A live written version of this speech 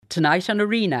Tonight on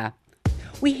Arena,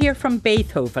 we hear from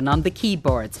Beethoven on the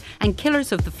keyboards, and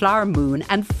Killers of the Flower Moon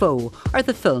and Foe are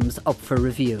the films up for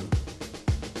review.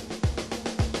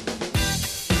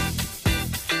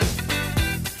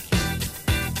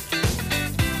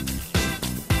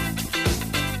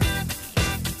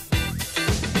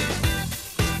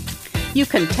 You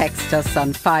can text us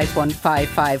on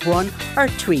 51551 or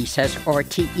tweet at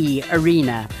RTE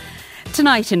Arena.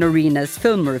 Tonight in Arena's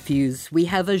film reviews, we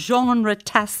have a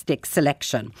genre-tastic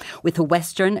selection with a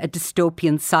western, a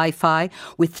dystopian sci-fi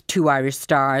with two Irish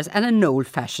stars and an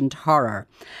old-fashioned horror.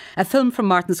 A film from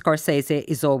Martin Scorsese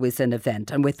is always an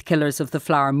event, and with Killers of the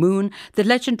Flower Moon, the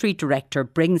legendary director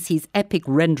brings his epic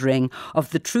rendering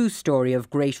of the true story of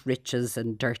great riches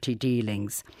and dirty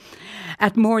dealings.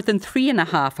 At more than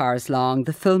 3.5 hours long,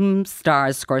 the film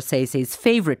stars Scorsese's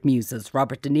favourite muses,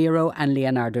 Robert De Niro and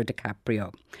Leonardo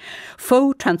DiCaprio.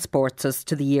 Foe transports us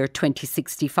to the year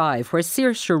 2065, where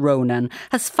Saoirse Ronan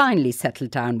has finally settled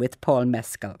down with Paul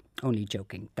Mescal. Only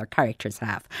joking, their characters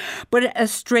have. But a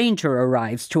stranger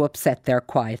arrives to upset their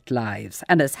quiet lives.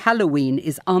 And as Halloween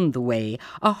is on the way,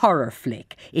 a horror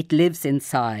flick, It Lives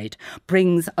Inside,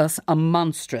 brings us a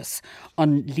monstrous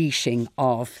unleashing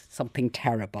of something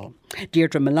terrible.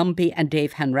 Deirdre Malumbi and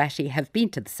Dave Hanratty have been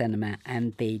to the cinema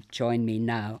and they join me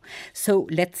now. So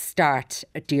let's start,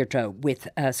 Deirdre, with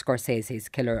Scorsese's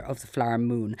Killer of the Flower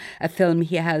Moon, a film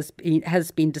he has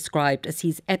been described as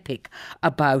his epic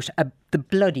about the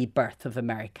bloody birth of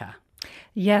America.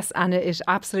 Yes, and it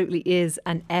absolutely is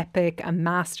an epic, a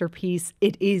masterpiece.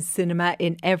 It is cinema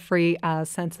in every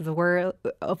sense of the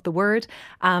word.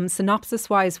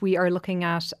 Synopsis-wise, we are looking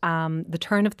at the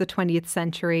turn of the 20th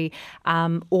century.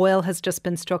 Oil has just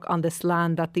been struck on this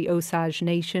land that the Osage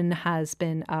Nation has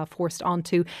been forced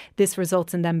onto. This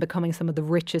results in them becoming some of the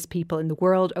richest people in the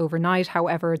world overnight.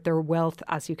 However, their wealth,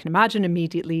 as you can imagine,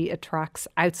 immediately attracts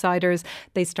outsiders.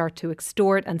 They start to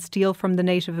extort and steal from the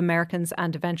Native Americans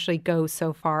and eventually go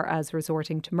so far as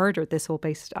resorting to murder. This all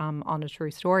based on a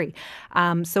true story.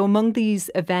 So among these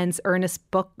events, Ernest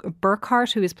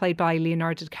Burkhart, who is played by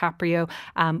Leonardo DiCaprio,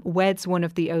 weds one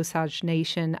of the Osage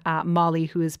Nation, Molly,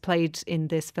 who is played in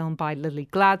this film by Lily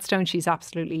Gladstone. She's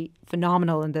absolutely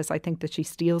phenomenal in this. I think that she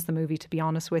steals the movie, to be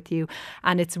honest with you.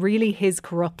 And it's really his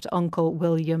corrupt uncle,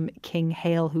 William King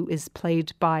Hale, who is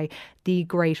played by the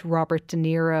great Robert De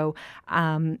Niro.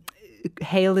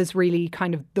 Hale is really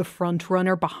kind of the front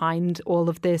runner behind all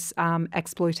of this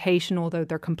exploitation, although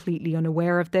they're completely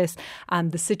unaware of this.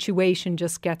 The situation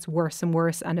just gets worse and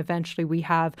worse, and eventually we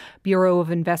have Bureau of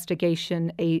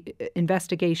Investigation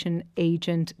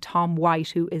agent Tom White,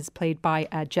 who is played by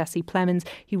Jesse Plemons.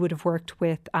 He would have worked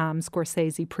with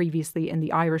Scorsese previously in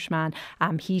The Irishman.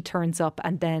 He turns up,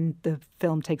 and then the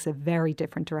film takes a very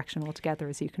different direction altogether,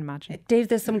 as you can imagine. Dave,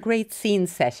 there's some great scene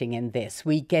setting in this.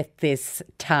 We get this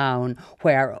town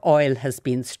where oil has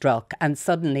been struck, and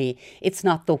suddenly it's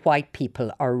not the white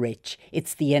people are rich,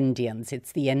 it's the Indians,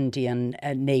 it's the Indian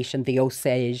nation, the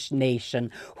Osage Nation,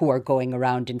 who are going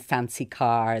around in fancy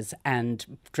cars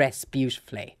and dressed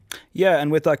beautifully. Yeah,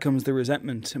 and with that comes the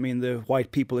resentment. I mean, the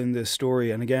white people in this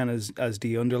story, and again, as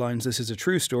Dee underlines, this is a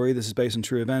true story, this is based on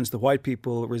true events. The white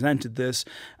people resented this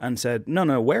and said,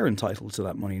 no, we're entitled to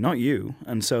that money, not you.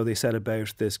 And so they set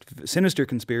about this sinister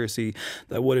conspiracy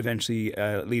that would eventually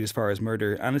lead as far as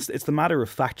murder. And it's the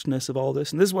matter-of-factness of all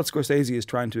this. And this is what Scorsese is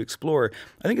trying to explore.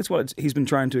 I think it's what he's been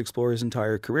trying to explore his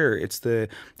entire career. It's the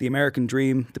American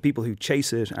dream, the people who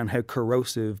chase it, and how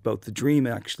corrosive both the dream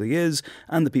actually is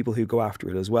and the people who go after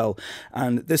it as well.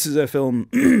 And this is a film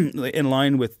in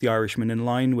line with The Irishman, in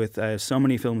line with so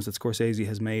many films that Scorsese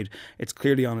has made. It's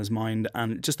clearly on his mind,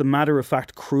 and just the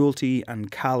matter-of-fact cruelty and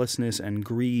callousness and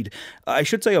greed. I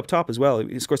should say up top as well,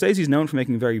 Scorsese is known for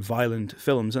making very violent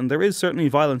films, and there is certainly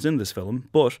violence in this film,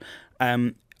 but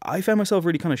I found myself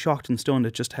really kind of shocked and stunned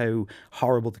at just how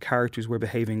horrible the characters were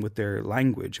behaving with their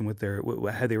language and with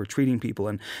how they were treating people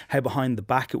and how behind the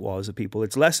back it was of people.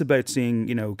 It's less about seeing,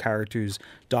 characters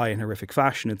die in horrific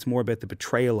fashion. It's more about the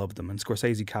betrayal of them, and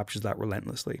Scorsese captures that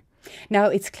relentlessly. Now,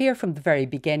 it's clear from the very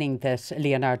beginning that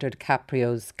Leonardo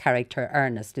DiCaprio's character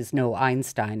Ernest is no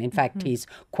Einstein. In fact, he's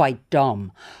quite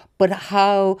dumb.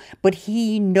 But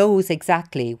he knows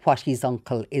exactly what his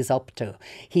uncle is up to.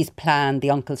 The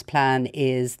uncle's plan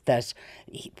is that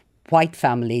white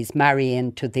families marry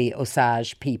into the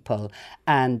Osage people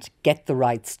and get the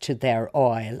rights to their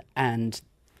oil, and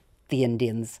the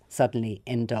Indians suddenly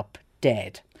end up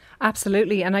dead.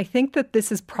 Absolutely. And I think that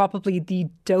this is probably the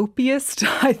dopiest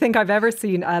I think I've ever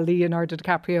seen Leonardo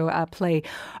DiCaprio play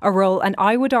a role. And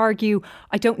I would argue,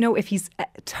 I don't know if he's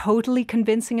totally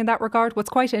convincing in that regard.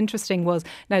 What's quite interesting was,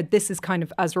 now this is kind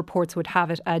of as reports would have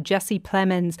it, Jesse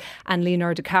Plemons and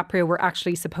Leonardo DiCaprio were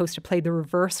actually supposed to play the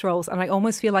reverse roles. And I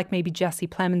almost feel like maybe Jesse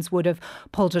Plemons would have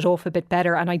pulled it off a bit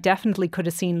better. And I definitely could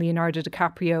have seen Leonardo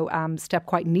DiCaprio step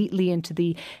quite neatly into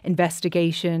the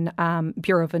investigation,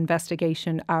 Bureau of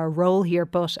Investigation role here.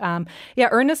 But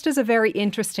Ernest is a very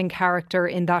interesting character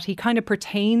in that he kind of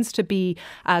pertains to be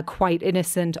quite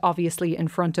innocent, obviously, in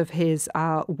front of his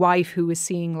wife, who is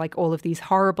seeing like all of these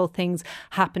horrible things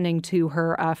happening to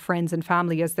her friends and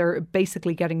family as they're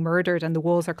basically getting murdered and the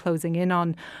walls are closing in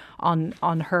on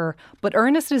her. But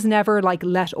Ernest is never like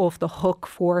let off the hook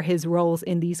for his roles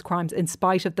in these crimes, in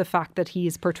spite of the fact that he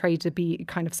is portrayed to be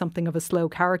kind of something of a slow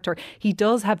character. He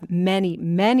does have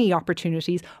many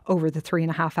opportunities over the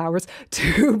 3.5 hours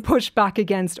to push back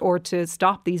against or to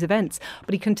stop these events.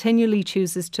 But he continually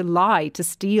chooses to lie, to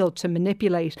steal, to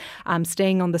manipulate,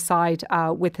 staying on the side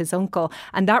with his uncle.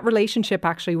 And that relationship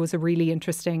actually was a really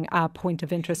interesting point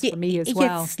of interest for me as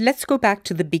well. Yes, let's go back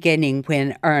to the beginning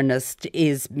when Ernest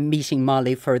is meeting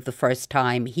Molly for the first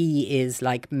time. He is,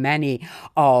 like many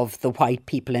of the white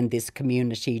people in this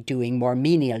community, doing more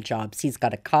menial jobs. He's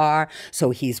got a car, so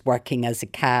he's working as a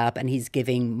cab and he's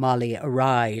giving Molly a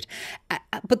ride.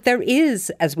 But there is,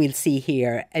 as we'll see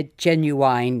here, a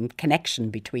genuine connection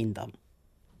between them.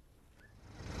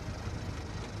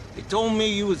 He told me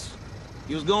you was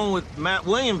going with Matt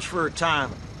Williams for a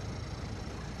time.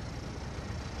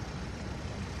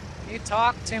 You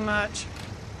talk too much.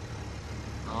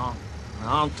 No,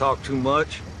 I don't talk too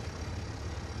much.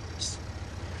 Just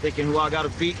thinking who I got to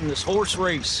beat in this horse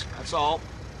race, that's all.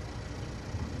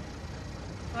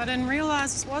 I didn't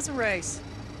realize this was a race.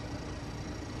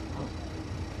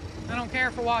 I don't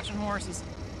care for watching horses.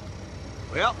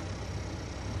 Well,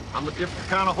 I'm a different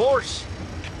kind of horse.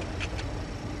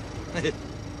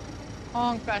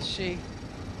 Honkashi.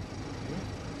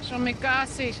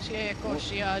 Shomikasi shieko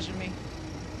shiajimi.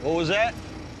 What was that?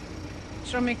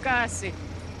 Shomikasi.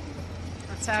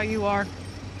 That's how you are.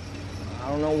 I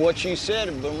don't know what you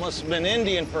said, but it must have been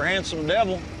Indian for handsome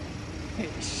devil.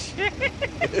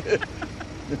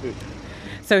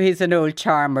 So he's an old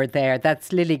charmer there.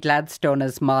 That's Lily Gladstone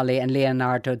as Molly and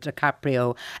Leonardo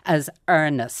DiCaprio as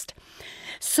Ernest.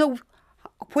 So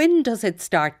when does it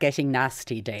start getting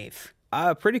nasty, Dave?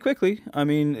 Pretty quickly. I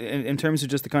mean, in terms of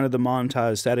just the kind of the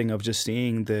montage setting of just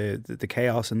seeing the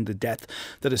chaos and the death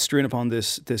that is strewn upon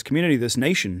this community, this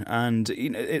nation. And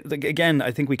again,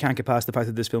 I think we can't get past the fact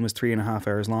that this film is 3.5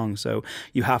 hours long. So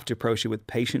you have to approach it with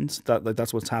patience.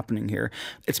 That's what's happening here.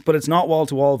 But it's not wall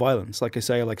to wall violence. Like I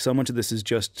say, like so much of this is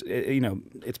just,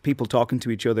 it's people talking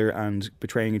to each other and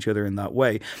betraying each other in that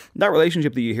way. That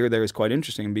relationship that you hear there is quite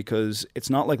interesting because it's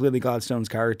not like Lily Gladstone's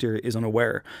character is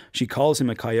unaware. She calls him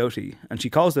a coyote. And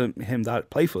she calls him that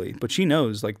playfully, but she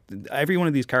knows, like, every one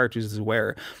of these characters is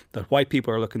aware that white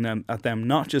people are looking at them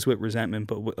not just with resentment,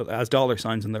 but as dollar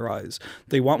signs in their eyes.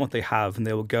 They want what they have, and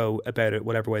they will go about it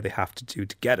whatever way they have to do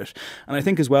to get it. And I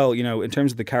think as well, in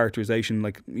terms of the characterization,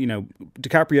 like,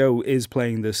 DiCaprio is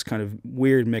playing this kind of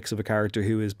weird mix of a character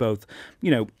who is both,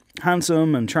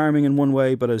 handsome and charming in one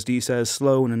way, but as Dee says,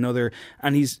 slow in another.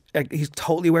 And he's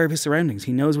totally aware of his surroundings.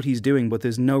 He knows what he's doing, but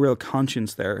there's no real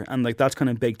conscience there. And like that's kind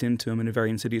of baked into him in a very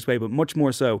insidious way, but much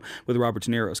more so with Robert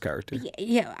De Niro's character.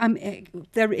 Yeah,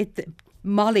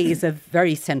 Molly is a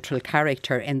very central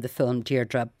character in the film,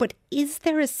 Deirdre. But is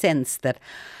there a sense that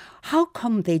how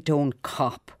come they don't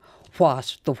cop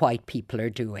what the white people are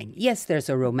doing? Yes, there's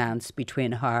a romance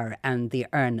between her and the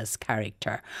Ernest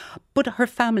character, but her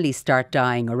family start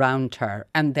dying around her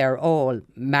and they're all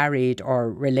married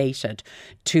or related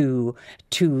to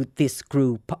this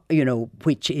group,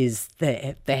 which is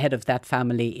the head of that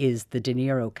family is the De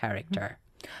Niro character.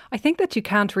 I think that you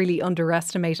can't really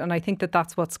underestimate, and I think that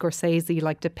that's what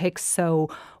Scorsese depicts so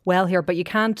well here, but you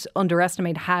can't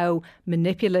underestimate how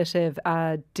manipulative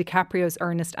DiCaprio's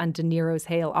Ernest and De Niro's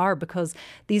Hale are, because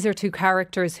these are two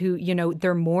characters who,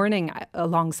 they're mourning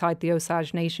alongside the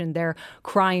Osage Nation. They're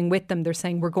crying with them. They're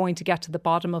saying, we're going to get to the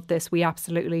bottom of this. We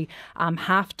absolutely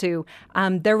have to.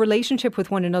 Their relationship with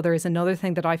one another is another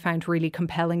thing that I found really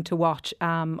compelling to watch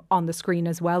on the screen,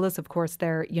 as well as, of course,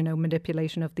 their,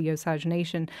 manipulation of the Osage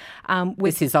Nation.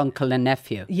 With his uncle and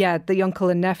nephew. Yeah, the uncle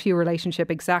and nephew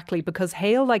relationship, exactly, because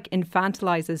Hale like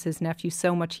infantilizes his nephew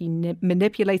so much. He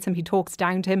manipulates him. He talks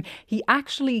down to him. He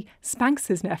actually spanks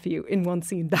his nephew in one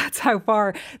scene. That's how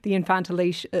far the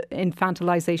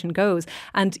infantilization goes.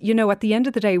 And, you know, at the end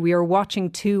of the day, we are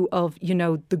watching two of, you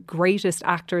know, the greatest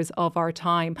actors of our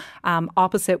time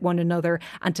opposite one another.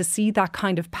 And to see that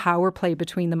kind of power play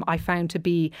between them, I found to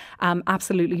be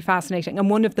absolutely fascinating. And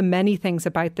one of the many things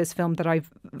about this film that I've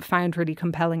found really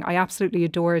compelling, I absolutely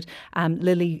adored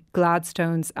Lily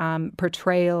Gladstone's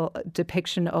portrayal,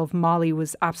 depiction of Molly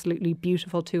was absolutely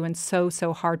beautiful too, and so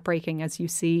heartbreaking as you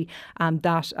see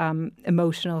that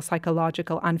emotional,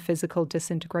 psychological and physical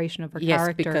disintegration of her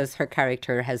character. Yes, because her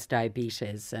character has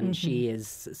diabetes and she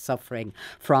is suffering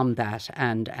from that,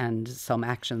 and some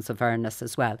actions of Ernest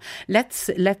as well. Let's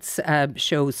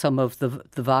show some of the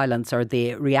violence or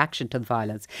the reaction to the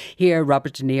violence. Here,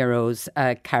 Robert De Niro's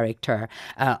character,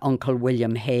 Uncle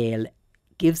William Hale,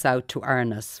 gives out to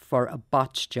Ernest for a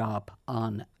botch job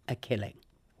on a killing.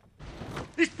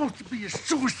 It's supposed to be a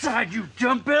suicide, you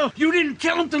dumbbell. You didn't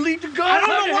tell him to leave the gun. I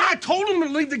don't know why I told him to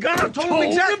leave the gun. I told him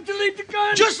exactly to leave the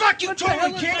gun. Just like you told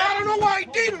him, kid. I don't know why he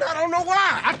didn't. I don't know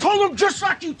why. I told him just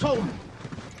like you told him.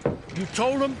 You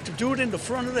told him to do it in the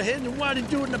front of the head, and why did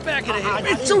he do it in the back of the head?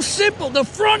 It's so simple. The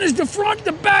front is the front,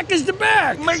 the back is the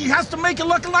back. He has to make it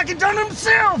look like he done it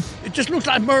himself. It just looks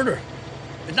like murder.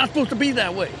 It's not supposed to be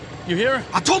that way. You hear?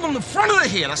 I told him the front of the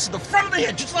head. I said the front of the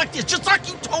head, just like this, just like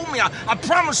you told me. I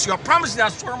promise you. I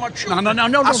swear on my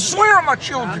children. No. I swear on my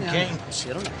children, King.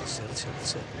 Sit.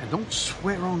 And don't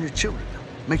swear on your children.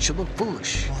 Makes you look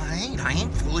foolish. Well, I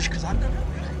ain't foolish because I've done it.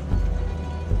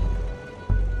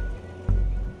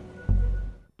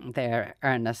 There,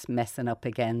 Ernest messing up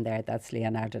again there. That's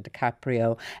Leonardo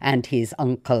DiCaprio and his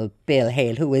uncle Bill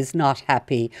Hale, who is not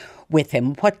happy with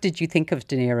him. What did you think of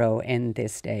De Niro in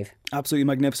this, Dave? Absolutely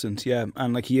magnificent, yeah.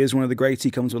 And like, he is one of the greats.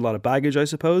 He comes with a lot of baggage, I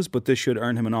suppose, but this should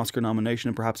earn him an Oscar nomination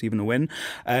and perhaps even a win.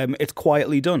 It's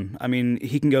quietly done. I mean,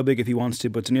 he can go big if he wants to,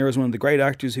 but De Niro is one of the great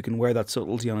actors who can wear that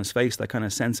subtlety on his face, that kind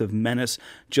of sense of menace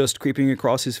just creeping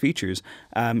across his features.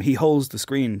 He holds the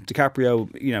screen. DiCaprio,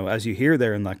 you know, as you hear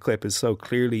there in that clip, is so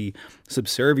clearly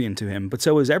subservient to him, but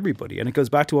so is everybody. And it goes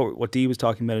back to what Dee was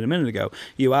talking about a minute ago.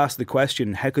 You asked the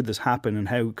question, how could this happen, and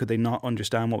how could they not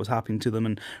understand what was happening to them,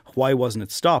 and why wasn't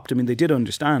it stopped? I mean, they did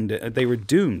understand it. They were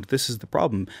doomed. This is the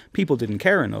problem. People didn't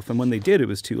care enough, and when they did, it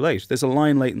was too late. There's a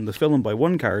line late in the film by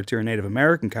one character, a Native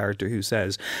American character, who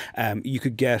says, you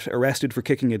could get arrested for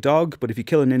kicking a dog, but if you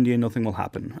kill an Indian, nothing will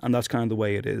happen. And that's kind of the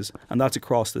way it is. And that's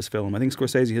across this film. I think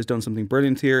Scorsese has done something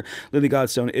brilliant here. Lily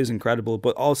Gladstone is incredible,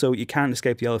 but also you can't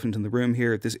escape the elephant in the room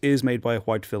here. This is made by a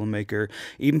white filmmaker.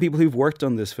 Even people who've worked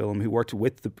on this film, who worked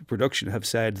with the production, have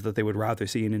said that they would rather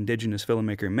see an indigenous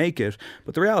filmmaker make it.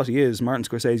 But the reality is, Martin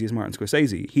Scorsese is Martin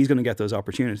Scorsese. He's going to get those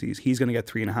opportunities. He's going to get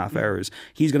 3.5 hours.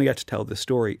 He's going to get to tell this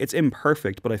story. It's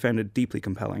imperfect, but I found it deeply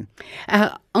compelling.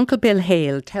 Uncle Bill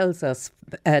Hale tells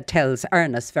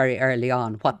Ernest very early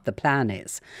on what the plan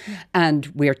is. And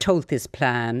we're told this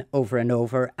plan over and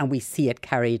over, and we see it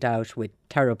carried out with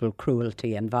terrible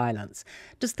cruelty and violence.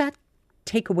 Does that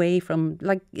take away from,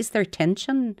 like, is there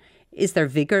tension? Is there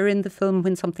vigour in the film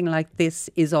when something like this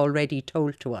is already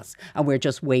told to us and we're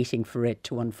just waiting for it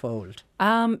to unfold?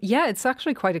 Yeah, it's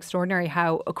actually quite extraordinary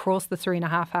how across the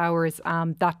 3.5 hours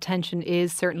that tension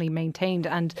is certainly maintained.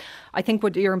 And I think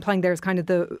what you're implying there is kind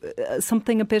of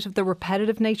something a bit of the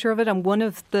repetitive nature of it. And one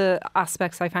of the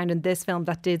aspects I found in this film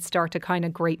that did start to kind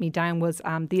of grate me down was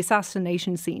the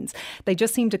assassination scenes. They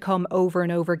just seem to come over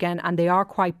and over again, and they are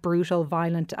quite brutal,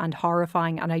 violent and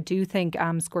horrifying. And I do think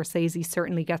Scorsese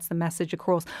certainly gets the message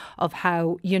across of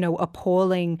how, you know,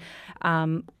 appalling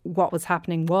what was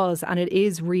happening was. And it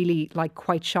is really like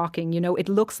quite shocking. You know, it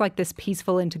looks like this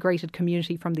peaceful, integrated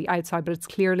community from the outside, but it's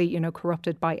clearly, you know,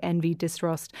 corrupted by envy,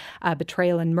 distrust,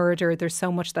 betrayal and murder. There's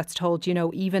so much that's told, you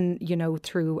know, even, you know,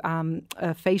 through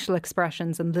facial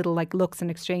expressions and little like looks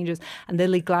and exchanges. And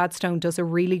Lily Gladstone does a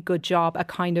really good job at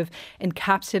kind of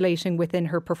encapsulating within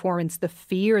her performance the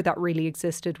fear that really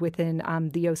existed within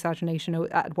the Osage Nation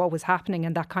at what was happening,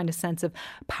 and that kind of sense of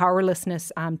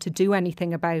powerlessness to do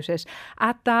anything about it.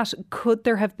 At that, could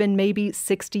there have been maybe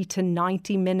 60 to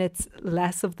 90 minutes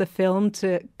less of the film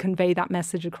to convey that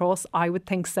message across? I would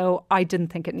think so. I didn't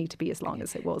think it needed to be as long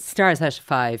as it was. Stars out of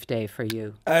 5, Dave, for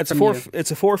you. It's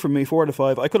a 4 from me, 4 out of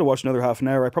 5. I could have watched another half an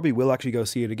hour. I probably will actually go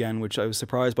see it again, which I was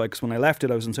surprised by, because when I left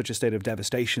it, I was in such a state of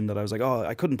devastation that I was like, oh,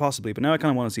 I couldn't possibly, but now I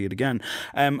kind of want to see it again.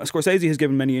 Scorsese has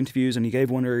given many interviews, and he gave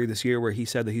one earlier this year where he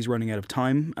said that he's running out of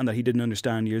time and that he didn't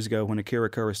understand years years ago when Akira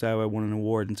Kurosawa won an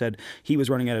award and said he was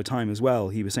running out of time as well.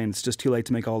 He was saying it's just too late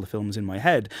to make all the films in my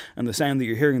head. And the sound that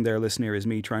you're hearing there, listener, is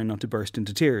me trying not to burst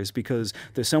into tears because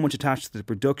there's so much attached to the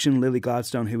production. Lily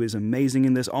Gladstone, who is amazing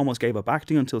in this, almost gave up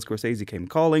acting until Scorsese came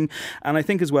calling. And I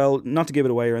think as well, not to give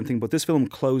it away or anything, but this film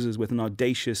closes with an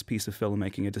audacious piece of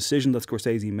filmmaking, a decision that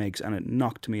Scorsese makes, and it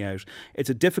knocked me out.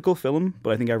 It's a difficult film,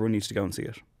 but I think everyone needs to go and see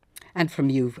it. And from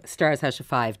you, stars out of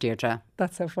 5, Deirdre.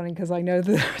 That's so funny because I know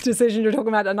the decision you're talking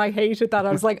about and I hated that.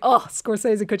 I was like, oh,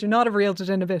 Scorsese, could you not have reeled it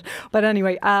in a bit? But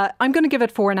anyway, I'm going to give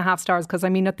it 4.5 stars because, I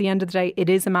mean, at the end of the day, it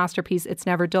is a masterpiece. It's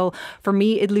never dull. For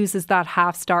me, it loses that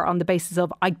half star on the basis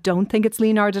of I don't think it's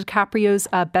Leonardo DiCaprio's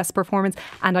best performance,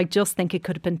 and I just think it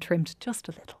could have been trimmed just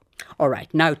a little. All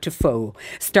right, now to Foe,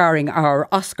 starring our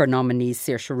Oscar nominees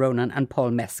Saoirse Ronan and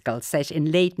Paul Mescal. Set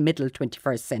in late middle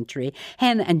 21st century,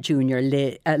 Hen and Junior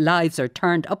lives are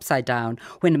turned upside down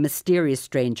when a mysterious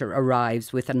stranger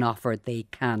arrives with an offer they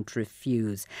can't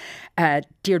refuse.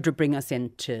 Deirdre, bring us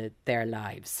into their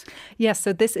lives. Yes,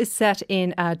 so this is set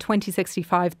in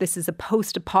 2065. This is a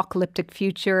post-apocalyptic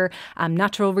future.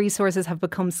 Natural resources have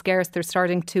become scarce. They're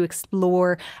starting to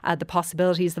explore the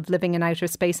possibilities of living in outer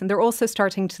space, and they're also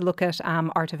starting to look at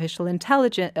artificial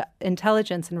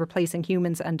intelligence and replacing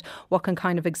humans and what can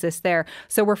kind of exist there.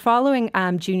 So we're following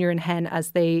Junior and Hen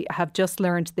as they have just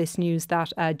learned this news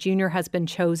that Junior has been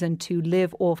chosen to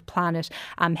live off planet.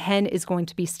 Hen is going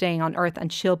to be staying on Earth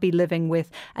and she'll be living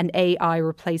with an AI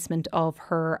replacement of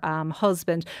her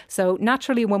husband. So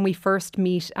naturally, when we first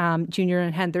meet Junior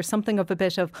and Hen, there's something of a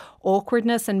bit of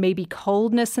awkwardness and maybe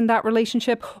coldness in that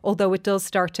relationship, although it does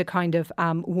start to kind of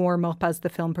warm up as the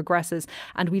film progresses.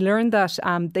 And we learn that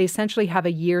they essentially have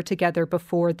a year together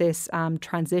before this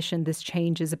transition, this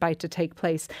change is about to take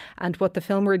place. And what the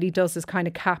film really does is kind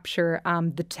of capture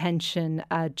the tension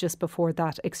just before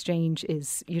that exchange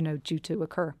is, due to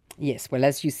occur. Yes, well,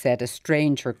 as you said, a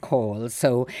stranger calls.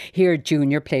 So here,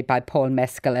 Junior, played by Paul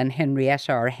Mescal, and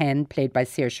Henrietta, or Hen, played by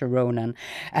Saoirse Ronan,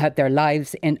 their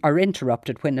lives are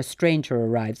interrupted when a stranger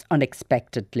arrives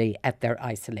unexpectedly at their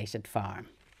isolated farm.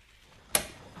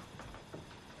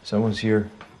 Someone's here.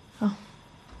 Oh.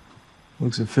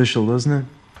 Looks official, doesn't it?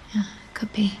 Yeah,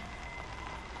 could be.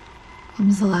 When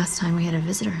was the last time we had a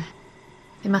visitor?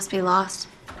 They must be lost.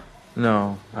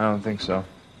 No, I don't think so.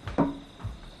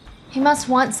 He must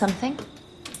want something.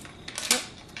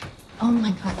 Oh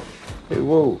my god. Hey,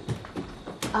 whoa.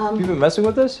 You been messing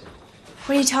with this?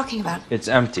 What are you talking about? It's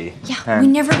empty. Yeah, we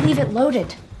never leave it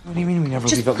loaded. What do you mean we never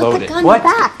Just leave it put loaded? the gun What?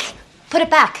 back. Put it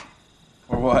back.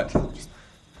 Or what?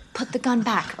 Put the gun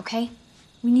back, okay?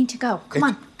 We need to go. Come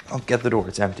on. I'll get the door.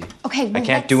 It's empty. Okay, well, I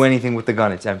can't do anything with the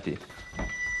gun. It's empty.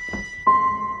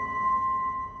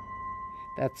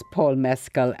 That's Paul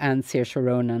Mescal and Saoirse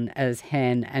Ronan as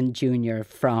Hen and Junior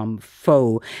from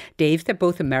Foe. Dave, they're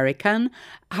both American.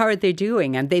 How are they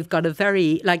doing? And they've got a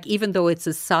very, even though it's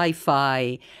a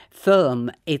sci-fi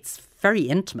film, it's very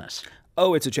intimate.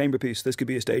 Oh, it's a chamber piece. This could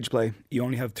be a stage play. You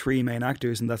only have 3 main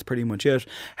actors and that's pretty much it.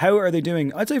 How are they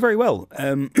doing? I'd say very well.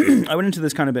 I went into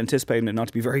this kind of anticipating it not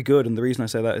to be very good, and the reason I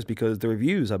say that is because the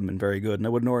reviews haven't been very good, and I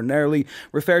wouldn't ordinarily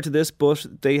refer to this, but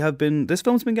this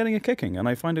film's been getting a kicking, and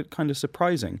I find it kind of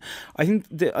surprising. I think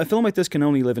a film like this can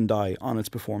only live and die on its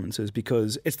performances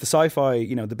because it's the sci-fi,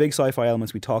 the big sci-fi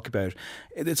elements we talk about.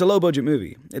 It's a low-budget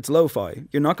movie. It's lo-fi.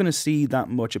 You're not going to see that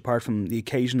much apart from the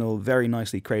occasional very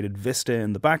nicely created vista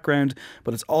in the background,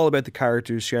 but it's all about the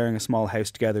characters sharing a small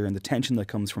house together and the tension that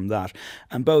comes from that.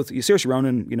 And both Saoirse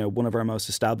Ronan, one of our most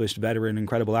established, veteran,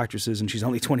 incredible actresses, and she's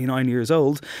only 29 years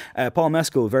old. Paul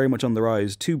Mescal, very much on the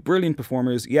rise. 2 brilliant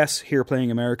performers. Yes, here playing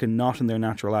American, not in their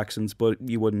natural accents, but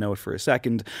you wouldn't know it for a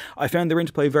second. I found their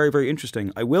interplay very, very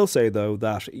interesting. I will say, though,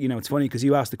 that, it's funny because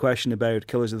you asked the question about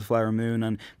Killers of the Flower Moon,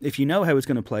 and if you know how it's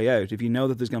going to play out, if you know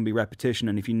that there's going to be repetition,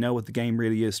 and if you know what the game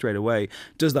really is straight away,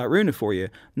 does that ruin it for you?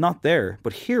 Not there,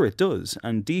 but here it does.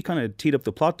 And Dee kind of teed up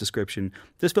the plot description.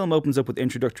 This film opens up with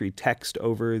introductory text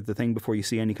over the thing before you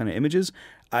see any kind of images.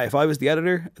 If I was the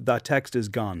editor, that text is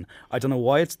gone. I don't know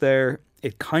why it's there.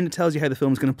 It kind of tells you how the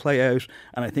film's going to play out,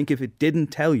 and I think if it didn't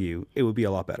tell you, it would be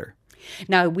a lot better.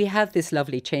 Now, we have this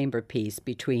lovely chamber piece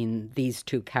between these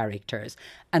 2 characters,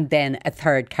 and then a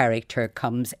third character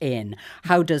comes in.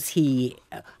 How does he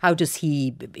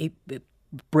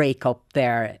break up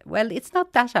it's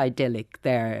not that idyllic,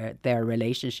 their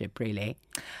relationship, really?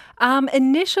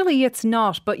 Initially, it's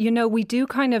not, but we do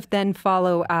kind of then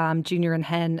follow Junior and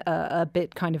Hen a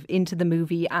bit kind of into the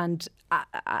movie, and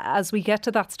as we get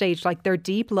to that stage, like their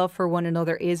deep love for one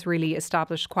another is really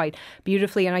established quite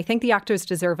beautifully. And I think the actors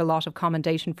deserve a lot of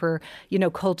commendation for,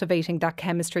 cultivating that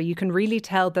chemistry. You can really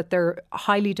tell that they're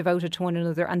highly devoted to one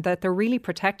another and that they're really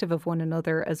protective of one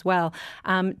another as well.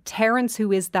 Terence,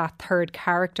 who is that third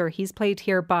character, he's played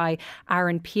here by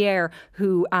Aaron Pierre,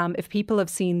 who, if people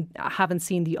haven't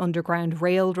seen The Underground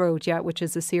Railroad yet, which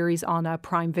is a series on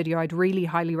Prime Video, I'd really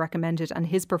highly recommend it. And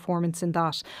his performance in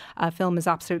that film is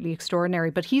absolutely extraordinary.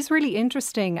 But he's really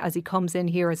interesting as he comes in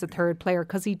here as a third player,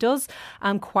 because he does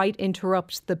quite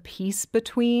interrupt the peace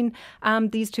between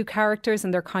these two characters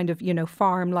and their kind of,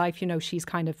 farm life. She's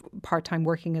kind of part-time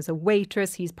working as a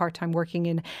waitress. He's part-time working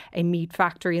in a meat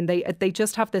factory. And they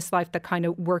just have this life that kind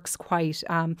of works quite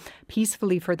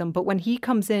peacefully for them. But when he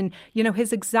comes in,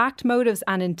 his exact motives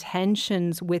and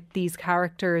intentions with these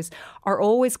characters are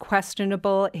always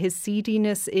questionable. His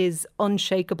seediness is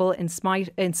unshakable in spite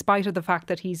of the fact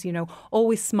that he's,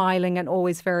 always smiling and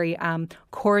always very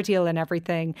cordial and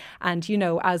everything. And,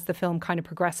 as the film kind of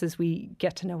progresses, we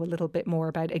get to know a little bit more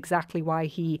about exactly why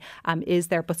he is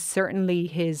there. But certainly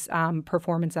his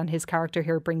performance and his character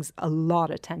here brings a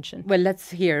lot of tension. Well,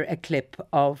 let's hear a clip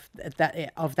of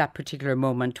that particular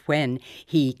moment when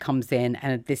he comes in,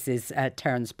 and this is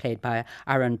Terence, played by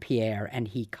Aaron Pierre, and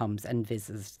he comes and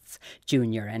visits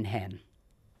Junior and Hen.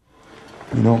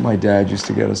 You know what my dad used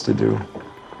to get us to do?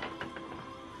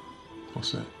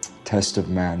 What's that? Test of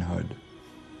manhood.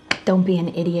 Don't be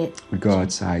an idiot. We'd go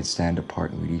outside, stand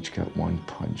apart, and we'd each get one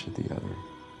punch at the other.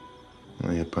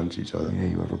 Oh, you punch each other? Yeah,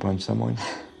 you ever punch someone?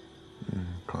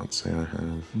 Can't say I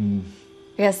have. I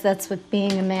guess that's what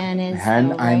being a man is. Hen,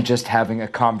 though, right? I'm just having a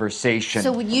conversation.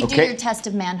 So would you do your test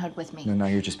of manhood with me? No,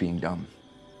 you're just being dumb.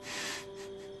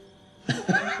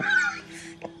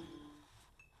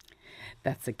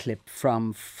 That's a clip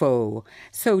from Foe.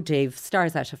 So, Dave,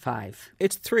 stars out of 5.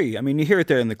 It's 3. I mean, you hear it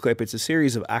there in the clip. It's a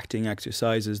series of acting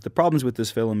exercises. The problems with this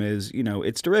film is,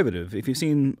 it's derivative. If you've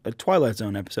seen a Twilight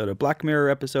Zone episode, a Black Mirror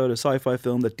episode, a sci-fi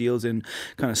film that deals in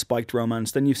kind of spiked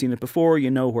romance, then you've seen it before, you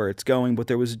know where it's going. But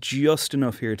there was just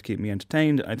enough here to keep me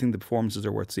entertained. I think the performances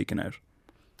are worth seeking out.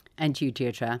 And you,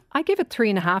 Deirdre? I give it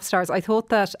 3.5 stars. I thought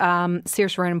that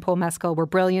Saoirse Ronan and Paul Mescal were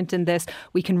brilliant in this.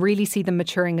 We can really see them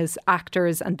maturing as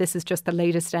actors, and this is just the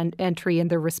latest entry in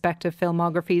their respective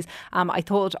filmographies.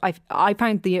 I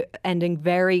found the ending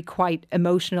very quite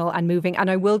emotional and moving.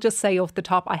 And I will just say off the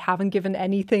top, I haven't given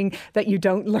anything that you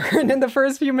don't learn in the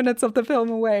first few minutes of the film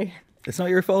away. It's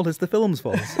not your fault, it's the film's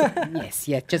fault. Yes,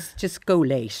 just go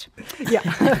late.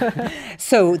 Yeah.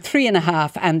 So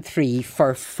 3.5 and 3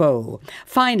 for Foe.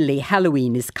 Finally,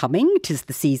 Halloween is coming. 'Tis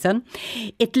the season.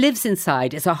 It Lives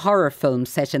Inside is a horror film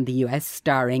set in the US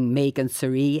starring Megan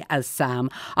Surrey as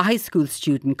Sam, a high school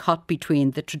student caught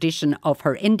between the tradition of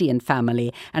her Indian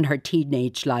family and her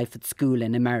teenage life at school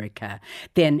in America.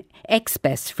 Then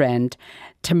ex-best friend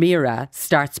Tamira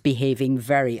starts behaving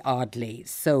very oddly.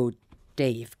 So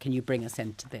Dave, can you bring us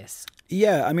into this?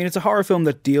 Yeah, I mean, it's a horror film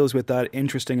that deals with that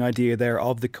interesting idea there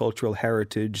of the cultural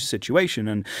heritage situation.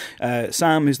 And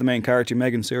Sam, who's the main character,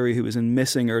 Megan Surrey, who was in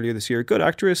Missing earlier this year, good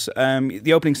actress.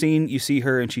 The opening scene, you see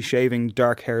her and she's shaving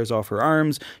dark hairs off her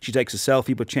arms. She takes a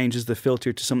selfie but changes the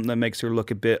filter to something that makes her look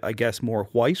a bit, I guess, more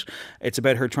white. It's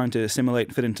about her trying to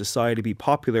assimilate, fit into society, be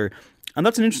popular. And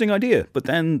that's an interesting idea, but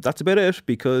then that's about it,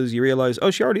 because you realise,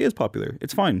 oh, she already is popular.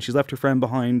 It's fine. She's left her friend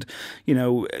behind.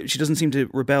 She doesn't seem to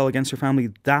rebel against her family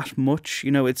that much.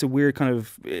 It's a weird kind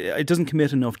of, it doesn't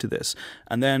commit enough to this.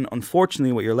 And then,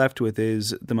 unfortunately, what you're left with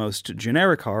is the most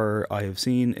generic horror I have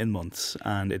seen in months.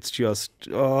 And it's just,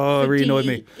 it really annoyed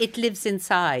me. It lives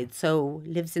inside. So,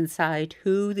 lives inside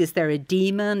who? Is there a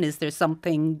demon? Is there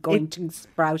something going to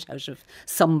sprout out of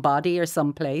somebody or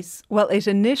someplace? Well, it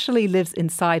initially lives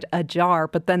inside a jar,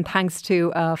 but then thanks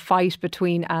to a fight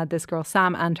between this girl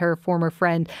Sam and her former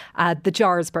friend, the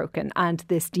jar is broken and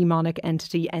this demonic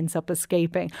entity ends up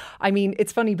escaping. I mean,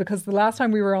 it's funny because the last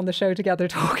time we were on the show together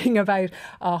talking about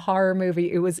a horror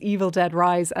movie, it was Evil Dead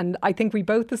Rise, and I think we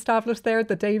both established there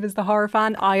that Dave is the horror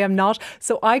fan. I am not.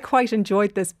 So I quite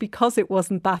enjoyed this because it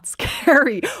wasn't that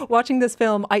scary. Watching this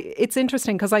film, it's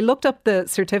interesting because I looked up the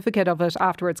certificate of it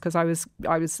afterwards because I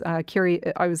was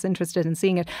curious, I was interested in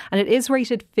seeing it, and it is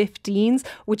rated 15 16s,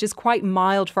 which is quite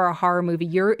mild for a horror movie.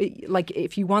 You're like,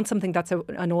 if you want something that's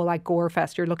an all-out gore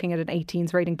fest, you're looking at an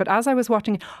 18s rating. But as I was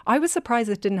watching it, I was surprised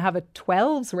it didn't have a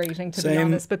 12s rating, to be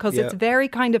honest, because it's very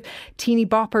kind of teeny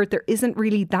bopper. There isn't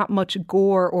really that much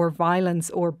gore or violence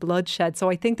or bloodshed. So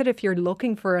I think that if you're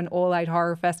looking for an all-out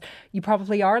horror fest, you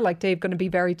probably are, like Dave, going to be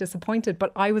very disappointed.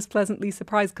 But I was pleasantly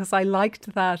surprised because I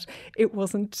liked that it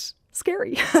wasn't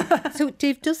scary. So,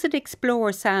 Dave, does it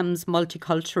explore Sam's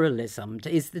multiculturalism?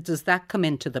 Does that come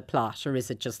into the plot, or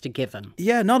is it just a given?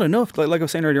 Yeah, not enough. Like I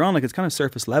was saying earlier on, like it's kind of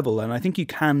surface level, and I think you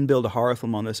can build a horror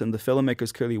film on this, and the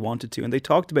filmmakers clearly wanted to, and they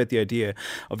talked about the idea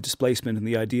of displacement and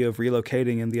the idea of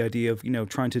relocating and the idea of,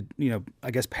 trying to,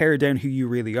 I guess, pare down who you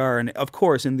really are. And of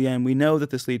course, in the end, we know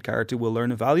that this lead character will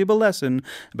learn a valuable lesson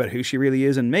about who she really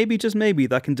is, and maybe, just maybe,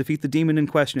 that can defeat the demon in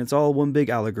question. It's all one big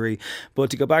allegory. But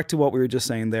to go back to what we were just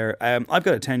saying there, I've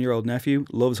got a 10-year-old nephew,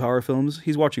 loves horror films.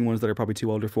 He's watching ones that are probably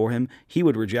too older for him. He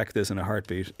would reject this in a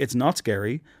heartbeat. It's not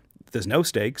scary. There's no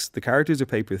stakes. The characters are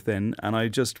paper thin. And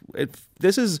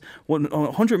this is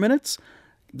 100 minutes.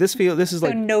 This is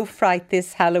like... So no fright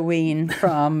this Halloween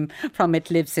from It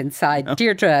Lives Inside. No.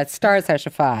 Deirdre, stars out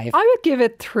of 5. I would give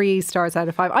it 3 stars out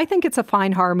of 5. I think it's a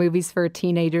fine horror movies for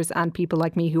teenagers and people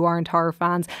like me who aren't horror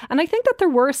fans. And I think that there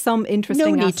were some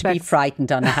interesting aspects. No need to be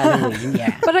frightened on a Halloween,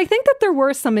 yeah. But I think that there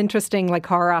were some interesting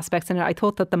horror aspects in it. I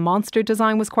thought that the monster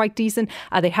design was quite decent.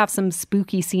 They have some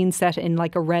spooky scenes set in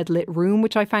a red lit room,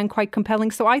 which I found quite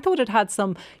compelling. So I thought it had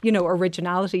some,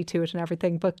 originality to it and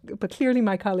everything. But clearly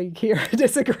my colleague here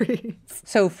disagrees.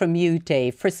 So from you,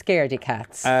 Dave, for Scaredy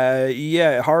Cats.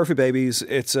 Horror for babies.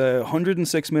 It's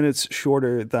 106 minutes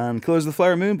shorter than Killers of the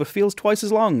Flower Moon, but feels twice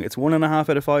as long. It's 1.5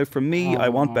 out of 5 from me. I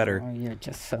want better. You're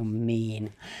just so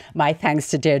mean. My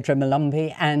thanks to Deirdre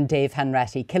Malumbi and Dave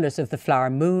Hanratty. Killers of the Flower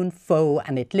Moon, Foe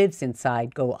and It Lives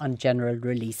Inside go on general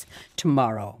release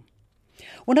tomorrow.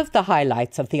 One of the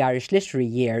highlights of the Irish Literary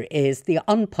Year is the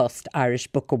Unpussed Irish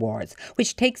Book Awards,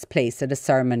 which takes place at a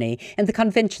ceremony in the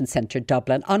Convention Centre,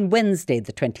 Dublin, on Wednesday,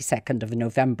 the 22nd of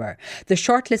November. The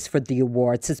shortlist for the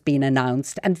awards has been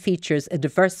announced and features a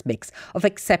diverse mix of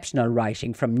exceptional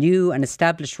writing from new and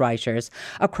established writers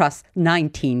across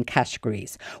 19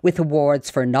 categories, with awards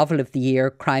for Novel of the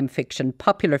Year, Crime Fiction,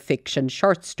 Popular Fiction,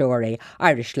 Short Story,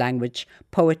 Irish Language,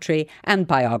 Poetry and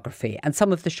Biography. And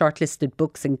some of the shortlisted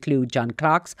books include John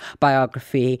Clarke's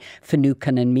biography,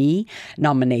 Finucane and Me,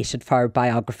 nominated for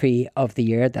Biography of the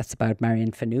Year. That's about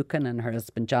Marion Finucane and her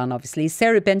husband John, obviously.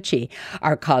 Sarah Benchy,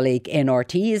 our colleague in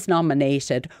RT, is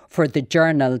nominated for the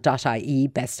Journal.ie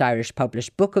Best Irish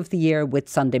Published Book of the Year, with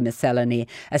Sunday Miscellany,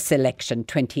 a selection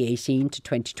 2018 to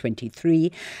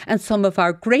 2023. And some of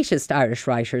our greatest Irish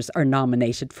writers are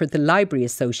nominated for the Library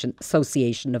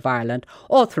Association of Ireland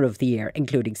Author of the Year,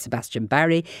 including Sebastian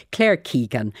Barry, Claire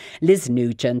Keegan, Liz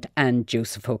Nugent and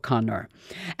Joseph O'Connor.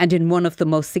 And in one of the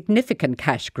most significant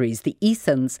categories, the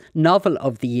Eason's Novel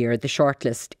of the Year, the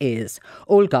shortlist is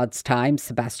Old God's Time,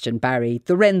 Sebastian Barry,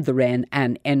 The Wren,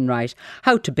 Anne Enright,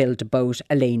 How to Build a Boat,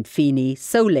 Elaine Feeney,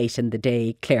 So Late in the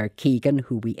Day, Claire Keegan,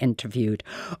 who we interviewed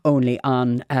only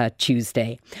on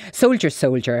Tuesday,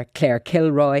 Soldier, Claire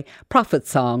Kilroy, Prophet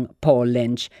Song, Paul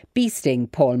Lynch, Bee Sting,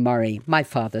 Paul Murray, My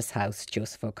Father's House,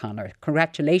 Joseph O'Connor.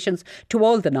 Congratulations to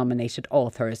all the nominated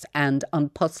authors, and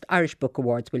Unpussed Irish Book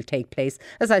Awards will take place,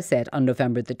 as I said, on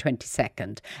November the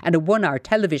 22nd. And a 1-hour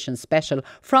television special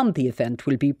from the event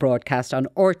will be broadcast on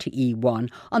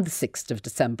RTE1 on the 6th of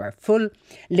December. Full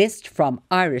list from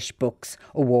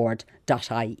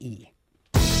irishbooksaward.ie.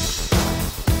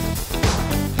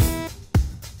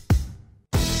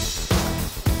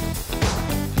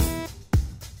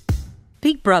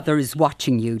 Big Brother is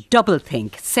watching you.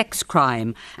 Doublethink, sex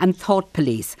crime and thought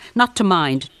police. Not to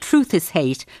mind, truth is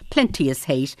hate, plenty is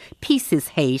hate, peace is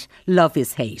hate, love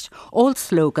is hate. All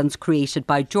slogans created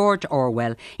by George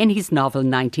Orwell in his novel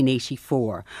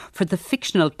 1984 for the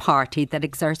fictional party that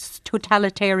exerts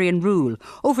totalitarian rule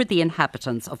over the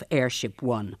inhabitants of Airship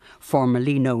One,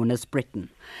 formerly known as Britain.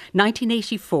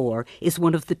 1984 is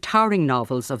one of the towering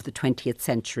novels of the 20th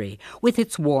century, with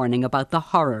its warning about the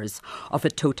horrors of a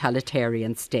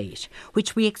totalitarian state,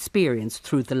 which we experience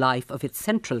through the life of its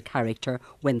central character,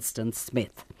 Winston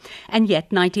Smith. And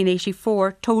yet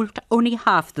 1984 told only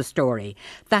half the story,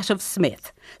 that of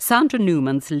Smith. Sandra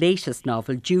Newman's latest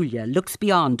novel, Julia, looks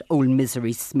beyond old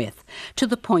Misery Smith to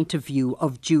the point of view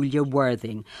of Julia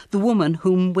Worthing, the woman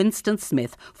whom Winston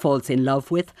Smith falls in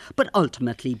love with but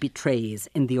ultimately betrays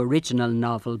in the original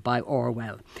novel by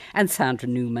Orwell. And Sandra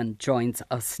Newman joins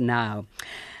us now.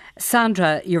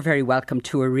 Sandra, you're very welcome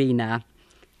to Arena.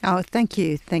 Oh, thank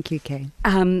you. Thank you, Kay.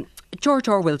 George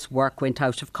Orwell's work went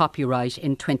out of copyright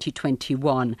in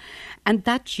 2021, and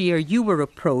that year you were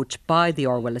approached by the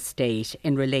Orwell estate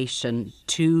in relation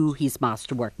to his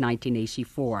masterwork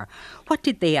 1984. What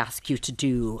did they ask you to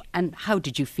do, and how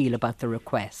did you feel about the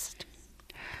request?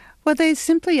 Well, they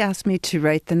simply asked me to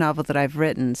write the novel that I've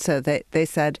written. So they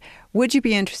said, would you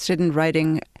be interested in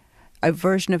writing a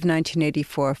version of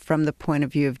 1984 from the point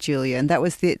of view of Julia? And that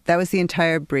was the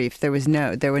entire brief. There were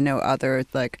no other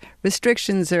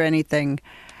restrictions or anything.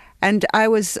 And I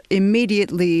was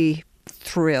immediately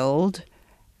thrilled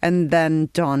and then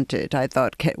daunted. I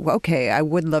thought, okay, I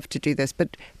would love to do this,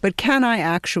 but can I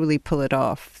actually pull it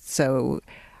off? So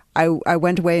I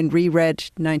went away and reread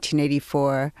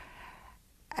 1984,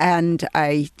 and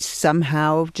I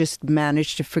somehow just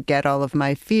managed to forget all of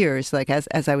my fears.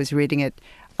 As I was reading it,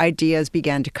 ideas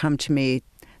began to come to me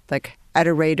at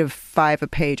a rate of 5 a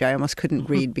page. I almost couldn't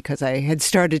read because I had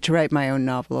started to write my own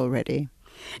novel already.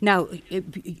 Now,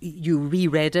 you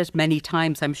reread it many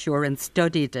times, I'm sure, and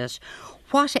studied it.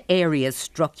 What areas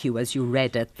struck you as you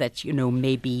read it that,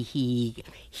 maybe he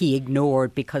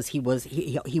ignored because he was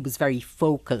very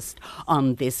focused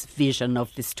on this vision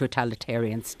of this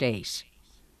totalitarian state?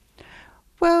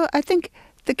 Well, I think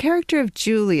the character of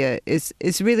Julia is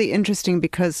really interesting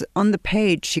because on the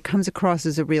page she comes across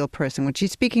as a real person. When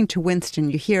she's speaking to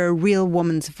Winston, you hear a real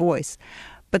woman's voice.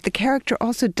 But the character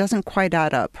also doesn't quite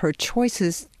add up. Her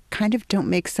choices kind of don't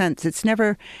make sense. It's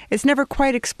never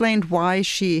quite explained why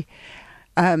she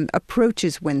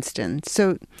approaches Winston.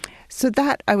 So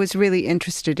that I was really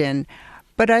interested in.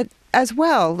 But as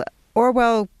well,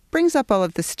 Orwell brings up all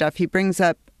of this stuff. He brings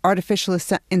up artificial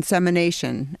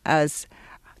insemination as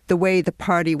the way the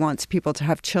party wants people to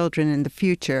have children in the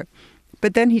future.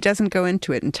 But then he doesn't go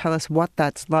into it and tell us what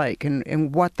that's like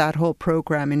and what that whole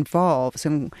program involves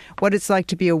and what it's like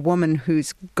to be a woman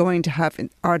who's going to have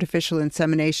artificial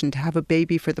insemination, to have a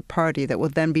baby for the party that will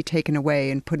then be taken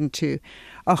away and put into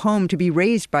a home to be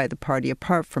raised by the party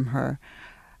apart from her.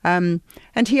 And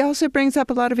he also brings up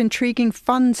a lot of intriguing,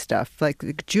 fun stuff.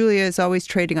 Like Julia is always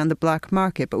trading on the black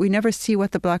market, but we never see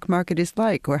what the black market is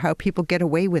like or how people get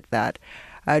away with that.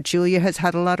 Julia has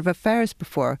had a lot of affairs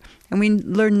before, and we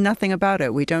learn nothing about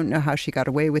it. We don't know how she got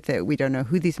away with it. We don't know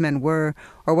who these men were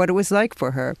or what it was like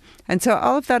for her. And so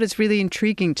all of that is really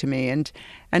intriguing to me,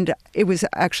 and it was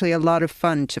actually a lot of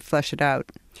fun to flesh it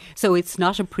out. So it's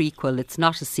not a prequel, it's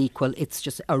not a sequel, it's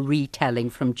just a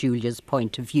retelling from Julia's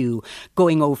point of view,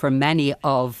 going over many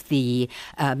of the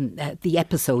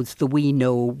episodes that we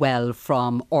know well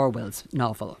from Orwell's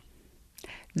novel.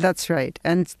 That's right.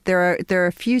 And there are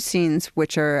a few scenes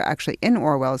which are actually in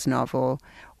Orwell's novel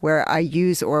where I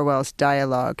use Orwell's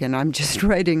dialogue, and I'm just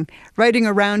writing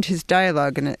around his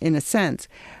dialogue in a sense.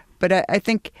 But I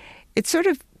think it's sort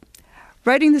of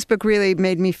writing this book really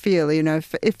made me feel,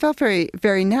 it felt very,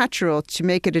 very natural to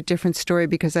make it a different story,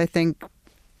 because I think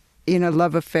in a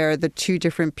love affair, the two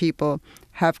different people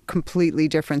have completely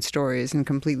different stories and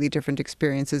completely different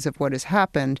experiences of what has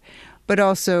happened. But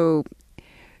also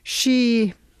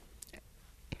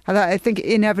I think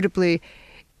inevitably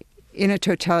in a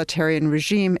totalitarian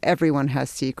regime, everyone has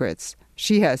secrets.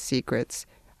 She has secrets.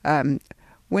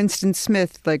 Winston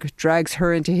Smith drags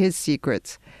her into his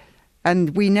secrets.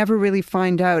 And we never really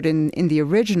find out in the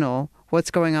original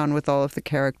what's going on with all of the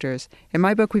characters. In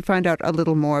my book, we find out a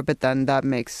little more, but then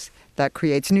that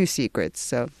creates new secrets.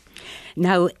 So.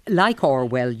 Now, like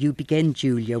Orwell, you begin,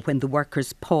 Julia, when the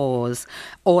workers pause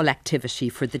all activity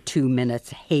for the 2-minute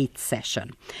hate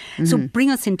session. Mm-hmm. So bring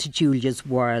us into Julia's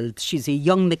world. She's a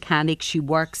young mechanic. She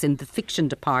works in the fiction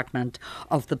department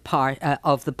of the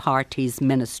party's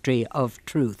Ministry of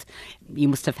Truth. You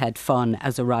must have had fun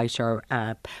as a writer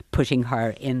putting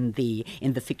her in the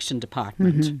fiction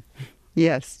department. Mm-hmm.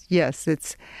 Yes.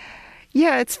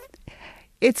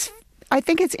 It's I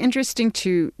think it's interesting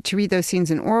to read those scenes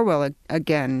in Orwell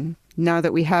again, now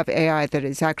that we have AI that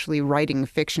is actually writing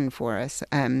fiction for us.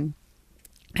 And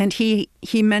he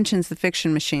mentions the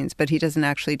fiction machines, but he doesn't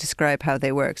actually describe how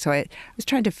they work. So I was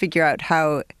trying to figure out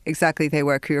how exactly they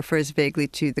work. He refers vaguely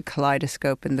to the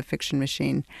kaleidoscope in the fiction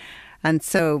machine. And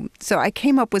so I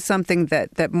came up with something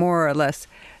that more or less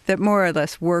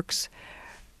works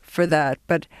for that.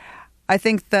 But I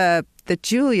think that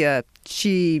Julia,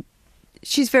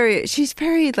 She's very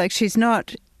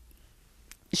not.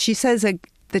 She says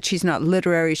that she's not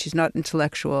literary, she's not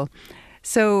intellectual.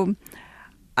 So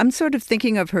I'm sort of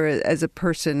thinking of her as a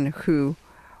person who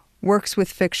works with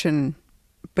fiction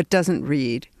but doesn't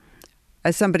read,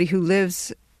 as somebody who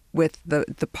lives with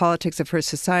the politics of her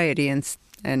society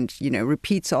and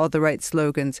repeats all the right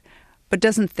slogans,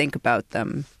 doesn't think about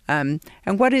them. And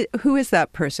who is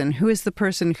that person? Who is the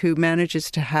person who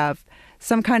manages to have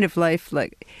some kind of life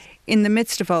like in the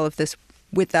midst of all of this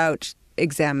without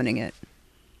examining it?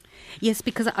 Yes,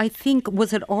 because I think,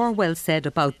 was it Orwell said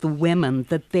about the women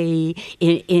that they,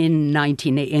 in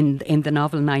the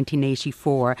novel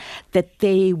 1984, that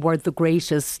they were the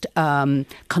greatest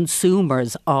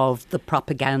consumers of the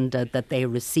propaganda that they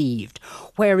received,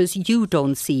 whereas you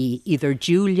don't see either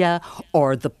Julia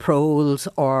or the proles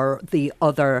or the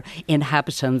other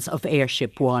inhabitants of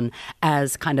Airship One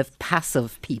as kind of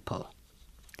passive people.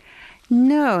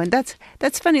 No, and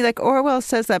that's funny. Like Orwell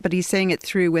says that, but he's saying it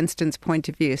through Winston's point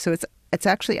of view. So it's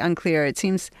actually unclear. It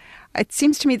seems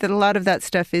to me that a lot of that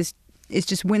stuff is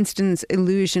just Winston's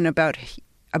illusion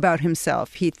about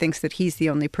himself. He thinks that he's the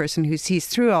only person who sees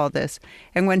through all this,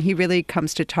 and when he really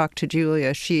comes to talk to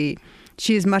Julia, she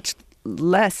is much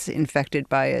less infected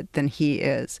by it than he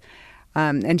is,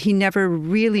 and he never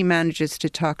really manages to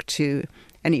talk to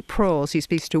any proles. He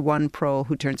speaks to one prole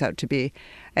who turns out to be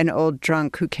an old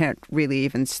drunk who can't really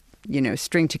even,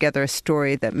 string together a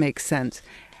story that makes sense.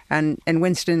 And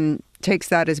Winston takes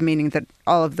that as meaning that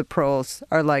all of the proles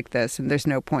are like this and there's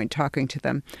no point talking to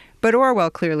them. But Orwell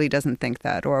clearly doesn't think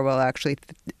that. Orwell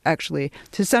actually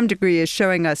to some degree is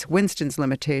showing us Winston's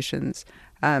limitations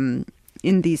in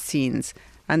these scenes,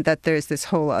 and that there's this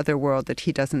whole other world that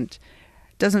he doesn't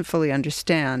fully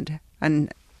understand.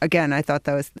 And again, I thought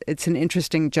it's an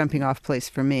interesting jumping off place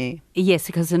for me. Yes,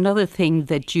 because another thing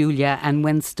that Julia and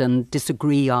Winston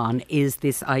disagree on is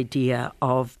this idea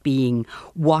of being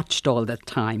watched all the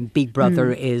time. Big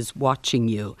Brother is watching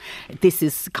you. This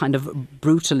is kind of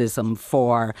brutalism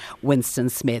for Winston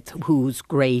Smith, whose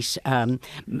great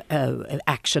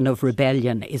action of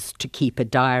rebellion is to keep a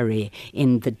diary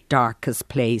in the darkest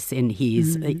place in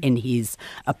his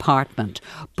apartment.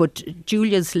 But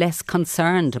Julia's less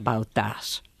concerned about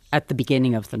that at the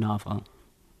beginning of the novel.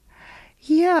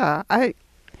 Yeah,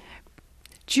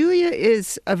 Julia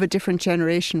is of a different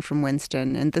generation from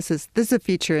Winston, and this is a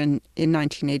feature in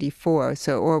 1984.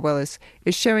 So Orwell is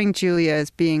showing Julia as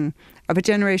being of a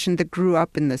generation that grew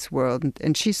up in this world,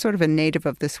 and she's sort of a native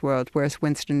of this world, whereas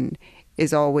Winston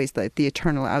is always like the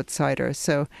eternal outsider.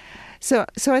 So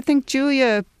I think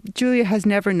Julia has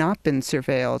never not been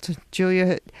surveilled.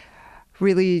 Julia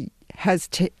really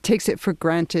takes it for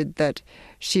granted that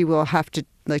she will have to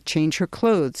like change her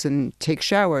clothes and take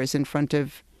showers in front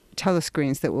of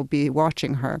telescreens that will be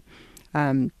watching her.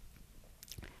 And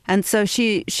so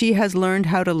she has learned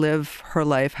how to live her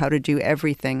life, how to do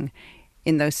everything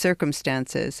in those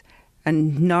circumstances,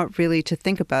 and not really to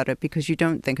think about it, because you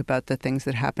don't think about the things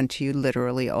that happen to you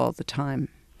literally all the time.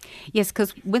 Yes,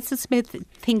 because Winston Smith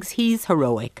thinks he's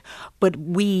heroic, but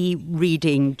we,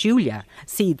 reading Julia,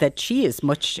 see that she is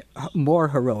much more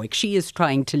heroic. She is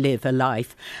trying to live a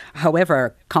life,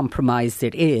 however compromised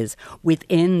it is,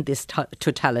 within this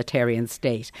totalitarian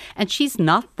state. And she's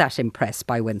not that impressed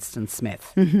by Winston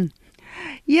Smith. Mm-hmm.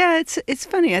 Yeah, it's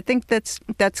funny. I think that's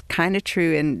kind of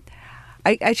true. And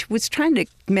I was trying to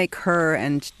make her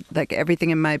and like everything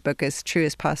in my book as true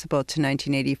as possible to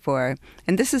 1984.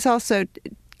 And this is also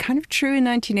kind of true in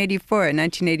 1984. In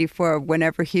 1984,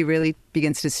 whenever he really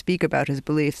begins to speak about his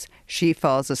beliefs, she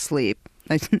falls asleep.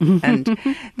 And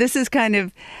this is kind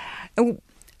of...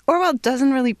 Orwell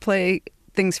doesn't really play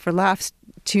things for laughs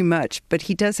too much, but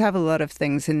he does have a lot of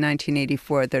things in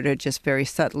 1984 that are just very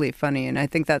subtly funny, and I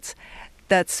think that's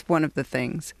one of the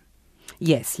things.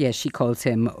 Yes, she calls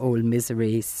him Old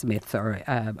Misery Smith or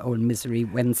Old Misery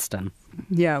Winston.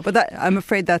 Yeah, but I'm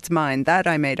afraid that's mine. That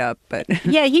I made up, but...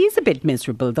 Yeah, he's a bit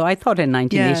miserable, though. I thought in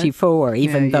 1984,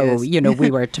 even though, we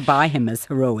were to buy him as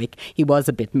heroic, he was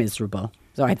a bit miserable.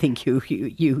 So I think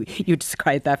you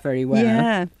described that very well.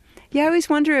 Yeah. Yeah, I always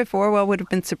wonder if Orwell would have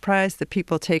been surprised that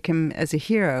people take him as a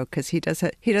hero, because he does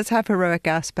have heroic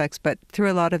aspects, but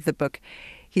through a lot of the book,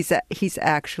 he's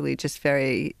actually just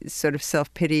very sort of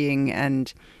self-pitying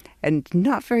and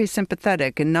not very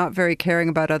sympathetic and not very caring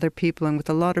about other people, and with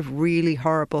a lot of really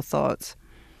horrible thoughts.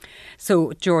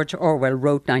 So George Orwell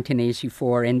wrote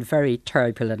 1984 in very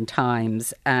turbulent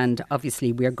times, and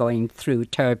obviously we're going through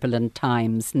turbulent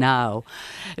times now.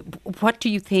 What do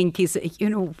you think is,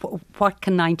 what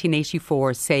can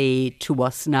 1984 say to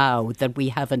us now that we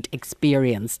haven't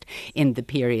experienced in the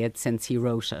period since he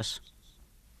wrote it?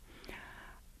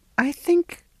 I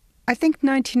think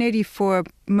 1984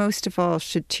 most of all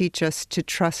should teach us to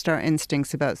trust our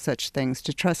instincts about such things,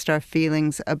 to trust our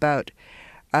feelings about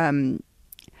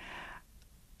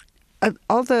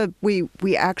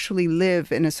we actually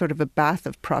live in a sort of a bath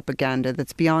of propaganda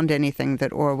that's beyond anything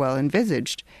that Orwell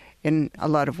envisaged in a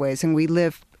lot of ways, and we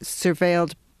live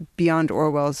surveilled beyond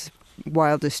Orwell's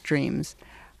wildest dreams.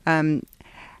 And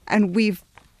we've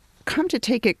come to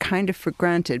take it kind of for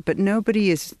granted, but nobody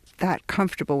is that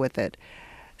comfortable with it.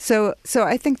 So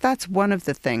I think that's one of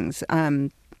the things.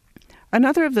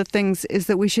 Another of the things is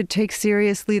that we should take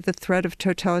seriously the threat of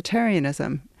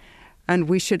totalitarianism, and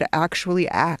we should actually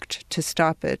act to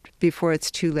stop it before it's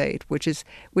too late, which is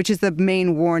the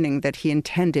main warning that he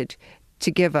intended to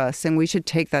give us, and we should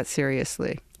take that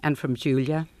seriously. And from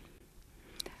Julia?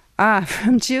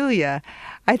 From Julia.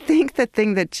 I think the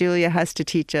thing that Julia has to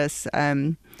teach us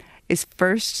is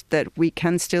first that we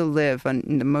can still live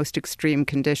in the most extreme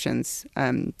conditions.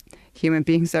 Human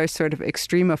beings are sort of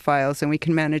extremophiles, and we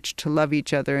can manage to love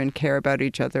each other and care about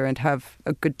each other and have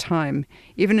a good time,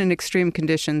 even in extreme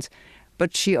conditions.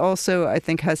 But she also, I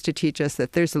think, has to teach us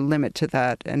that there's a limit to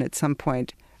that, and at some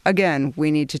point, again,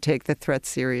 we need to take the threat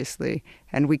seriously,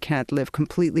 and we can't live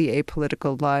completely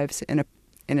apolitical lives in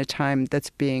a time that's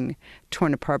being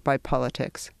torn apart by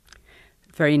politics.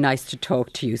 Very nice to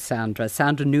talk to you, Sandra.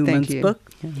 Sandra Newman's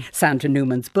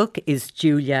book is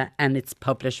Julia, and it's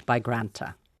published by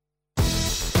Granta.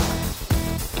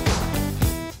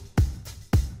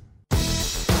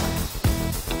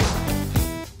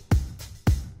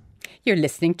 You're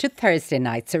listening to Thursday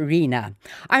Night's Arena.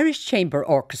 Irish Chamber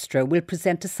Orchestra will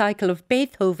present a cycle of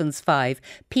Beethoven's 5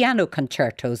 piano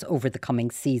concertos over the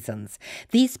coming seasons.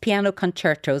 These piano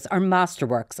concertos are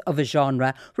masterworks of a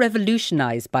genre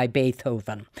revolutionised by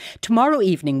Beethoven. Tomorrow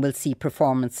evening we'll see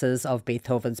performances of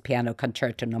Beethoven's Piano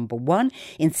Concerto No. 1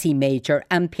 in C major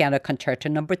and Piano Concerto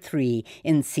No. 3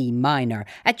 in C minor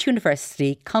at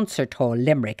University Concert Hall,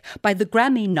 Limerick, by the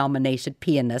Grammy-nominated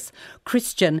pianist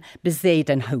Kristian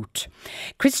Bezuidenhout.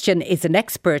 Kristian is an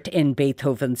expert in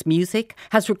Beethoven's music,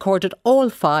 has recorded all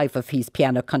 5 of his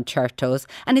piano concertos,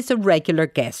 and is a regular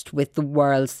guest with the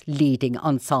world's leading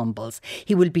ensembles.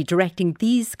 He will be directing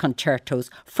these concertos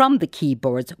from the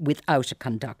keyboards without a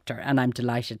conductor, and I'm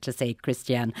delighted to say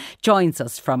Kristian joins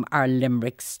us from our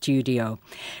Limerick studio.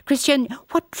 Kristian,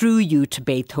 what drew you to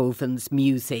Beethoven's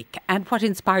music, and what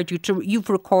inspired you to... You've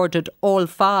recorded all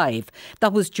 5.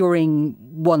 That was during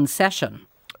one session.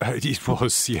 It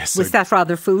was, yes. Was that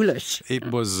rather foolish?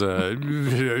 It was,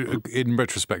 in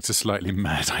retrospect, a slightly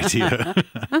mad idea.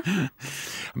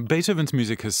 Beethoven's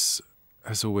music has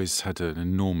always had an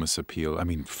enormous appeal, I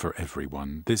mean, for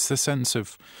everyone. There's the sense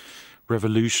of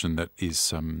revolution that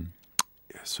is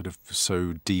sort of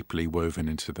so deeply woven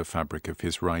into the fabric of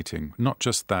his writing. Not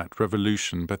just that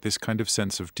revolution, but this kind of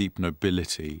sense of deep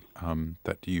nobility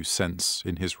that you sense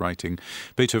in his writing.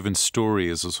 Beethoven's story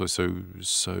is also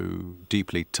so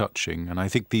deeply touching, and I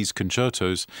think these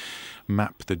concertos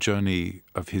map the journey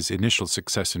of his initial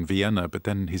success in Vienna, but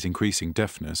then his increasing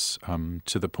deafness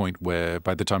to the point where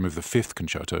by the time of the 5th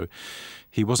concerto,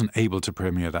 he wasn't able to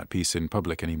premiere that piece in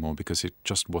public anymore because it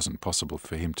just wasn't possible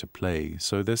for him to play.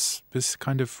 So there's this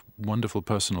kind of wonderful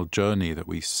personal journey that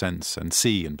we sense and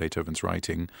see in Beethoven's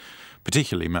writing,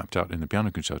 particularly mapped out in the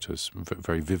piano concertos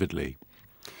very vividly.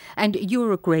 And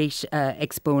you're a great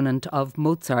exponent of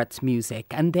Mozart's music,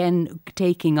 and then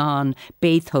taking on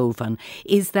Beethoven.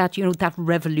 Is that, that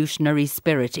revolutionary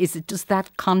spirit? Does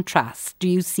that contrast? Do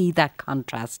you see that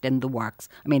contrast in the works?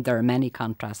 I mean, there are many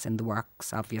contrasts in the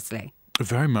works, obviously.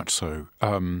 Very much so.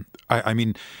 I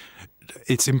mean,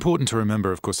 it's important to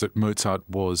remember, of course, that Mozart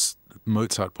was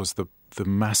the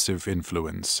massive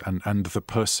influence and the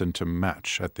person to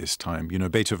match at this time.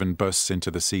 Beethoven bursts into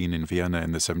the scene in Vienna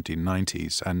in the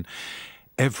 1790s, and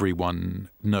everyone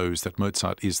knows that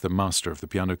Mozart is the master of the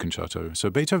piano concerto.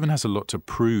 So Beethoven has a lot to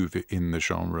prove in the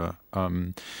genre.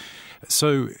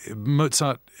 So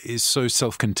Mozart is so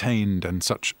self-contained and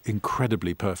such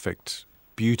incredibly perfect,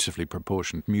 beautifully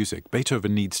proportioned music.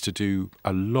 Beethoven needs to do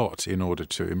a lot in order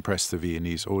to impress the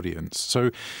Viennese audience.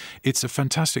 So it's a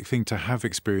fantastic thing to have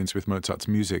experience with Mozart's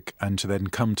music and to then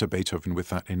come to Beethoven with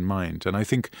that in mind. And I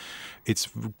think it's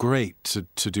great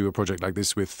to do a project like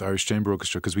this with Irish Chamber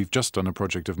Orchestra, because we've just done a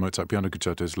project of Mozart piano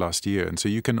concertos last year. And so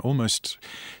you can almost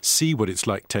see what it's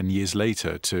like 10 years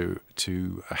later to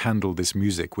handle this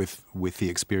music with the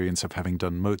experience of having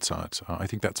done Mozart. I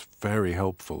think that's very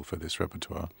helpful for this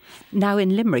repertoire. Now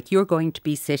in Limerick, you're going to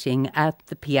be sitting at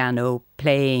the piano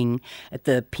playing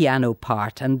the piano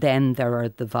part, and then there are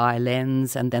the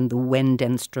violins and then the wind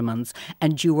instruments,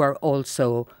 and you are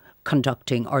also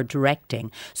conducting or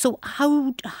directing. So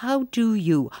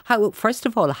first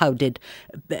of all, how did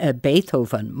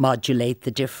Beethoven modulate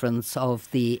the difference of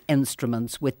the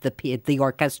instruments with the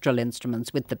orchestral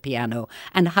instruments with the piano,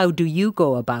 and how do you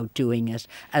go about doing it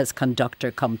as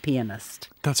conductor cum pianist?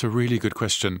 That's a really good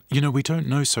question. You know, we don't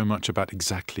know so much about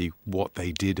exactly what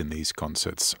they did in these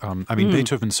concerts.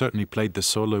 Beethoven certainly played the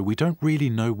solo. We don't really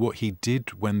know what he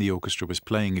did when the orchestra was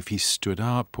playing, if he stood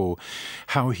up or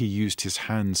how he used his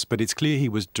hands. But it's clear he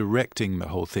was directing the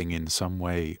whole thing in some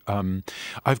way.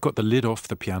 I've got the lid off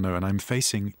the piano and I'm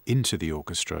facing into the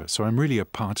orchestra. So I'm really a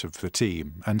part of the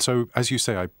team. And so, as you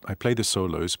say, I play the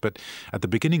solos. But at the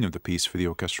beginning of the piece for the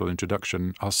orchestral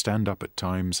introduction, I'll stand up at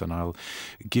times and I'll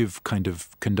give kind of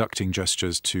conducting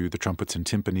gestures to the trumpets and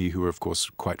timpani, who are of course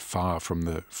quite far from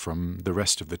the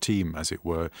rest of the team, as it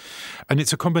were. And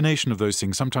it's a combination of those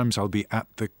things. Sometimes I'll be at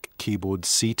the keyboard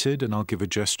seated and I'll give a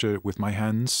gesture with my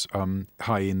hands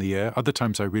high in the air. Other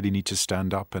times I really need to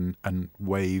stand up and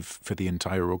wave for the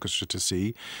entire orchestra to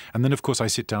see. And then of course I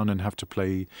sit down and have to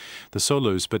play the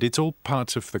solos. But it's all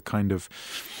part of the kind of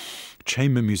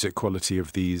chamber music quality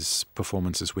of these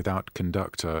performances without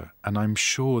conductor, and I'm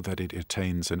sure that it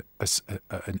attains an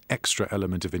extra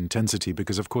element of intensity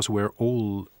because, of course, we're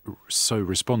all so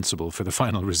responsible for the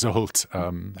final result.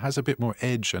 Has a bit more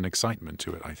edge and excitement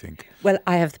to it, I think. Well,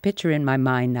 I have the picture in my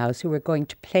mind now, so we're going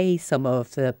to play some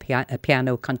of the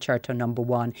piano concerto number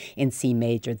 1 in C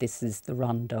major. This is the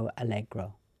Rondo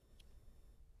Allegro.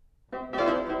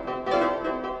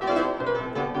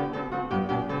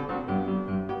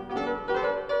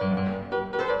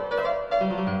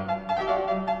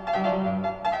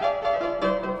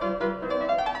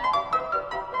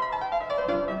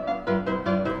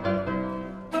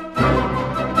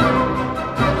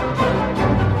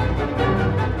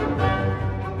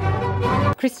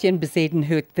 Kristian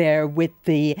Bezuidenhout there with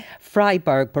the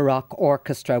Freiburg Baroque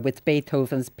Orchestra with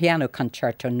Beethoven's Piano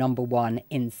Concerto number 1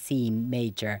 in C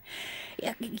major.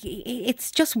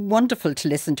 It's just wonderful to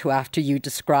listen to after you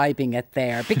describing it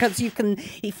there, because you can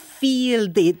feel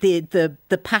the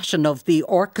passion of the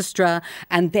orchestra,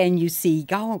 and then you see,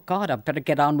 oh God, I better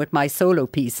get on with my solo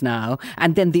piece now,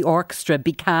 and then the orchestra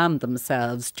becalm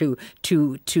themselves to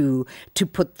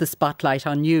put the spotlight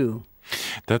on you.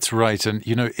 That's right. And,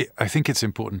 you know, I think it's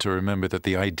important to remember that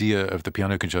the idea of the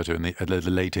piano concerto in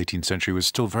the late 18th century was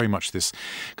still very much this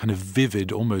kind of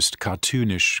vivid, almost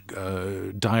cartoonish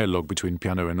dialogue between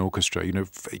piano and orchestra, you know,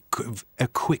 a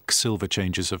quick silver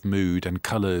changes of mood and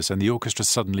colours, and the orchestra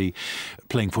suddenly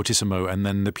playing fortissimo and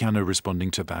then the piano responding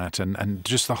to that, and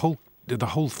just the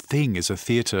whole thing is a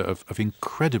theatre of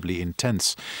incredibly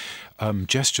intense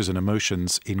gestures and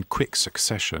emotions in quick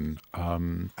succession.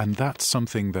 And that's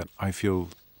something that I feel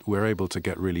we're able to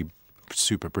get really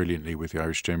super brilliantly with the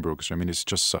Irish Chamber Orchestra. I mean, it's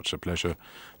just such a pleasure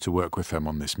to work with them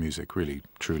on this music, really,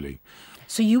 truly.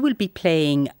 So you will be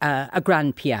playing a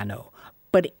grand piano,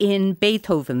 but in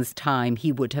Beethoven's time,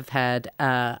 he would have had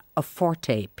a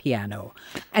forte piano.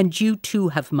 And you too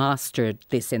have mastered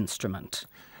this instrument.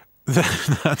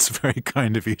 That's very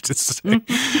kind of you to say.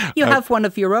 You have one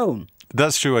of your own.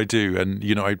 That's true, I do. And,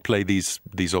 you know, I play these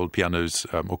old pianos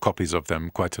or copies of them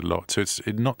quite a lot. So it's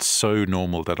not so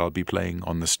normal that I'll be playing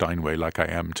on the Steinway like I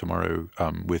am tomorrow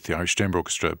with the Irish Chamber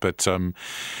Orchestra. But,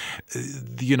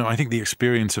 you know, I think the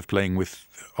experience of playing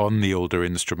on the older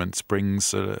instruments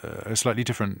brings a slightly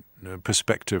different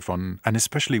perspective on, and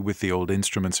especially with the old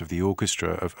instruments of the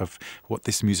orchestra, of what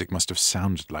this music must have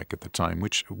sounded like at the time,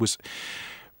 which was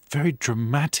very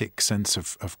dramatic sense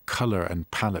of colour and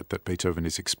palette that Beethoven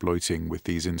is exploiting with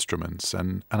these instruments.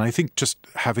 And I think just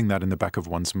having that in the back of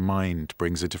one's mind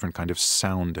brings a different kind of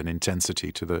sound and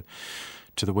intensity to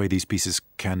the way these pieces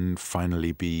can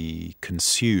finally be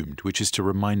consumed, which is to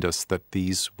remind us that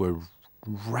these were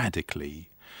radically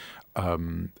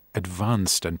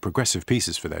advanced and progressive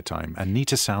pieces for their time and need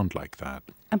to sound like that.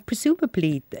 And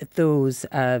presumably those,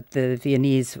 the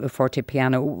Viennese forte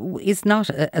piano is not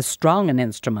as strong an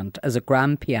instrument as a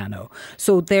grand piano.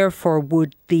 So therefore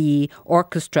would the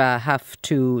orchestra have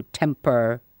to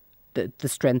temper the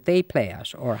strength they play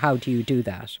at, or how do you do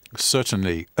that?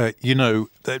 Certainly. You know,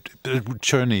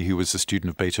 Czerny, who was a student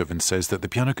of Beethoven, says that the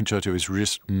piano concerto is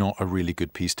just not a really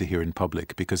good piece to hear in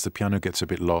public because the piano gets a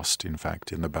bit lost, in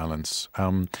fact, in the balance.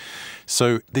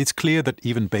 So it's clear that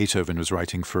even Beethoven was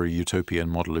writing for a utopian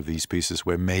model of these pieces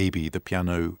where maybe the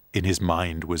piano in his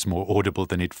mind was more audible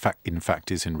than it in fact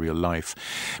is in real life.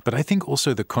 But I think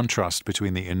also the contrast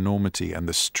between the enormity and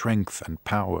the strength and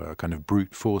power, kind of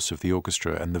brute force of the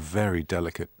orchestra and the very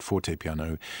delicate forte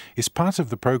piano is part of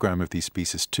the program of these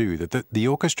pieces too, that the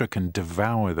orchestra can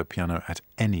devour the piano at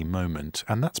any moment.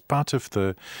 And that's part of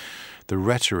the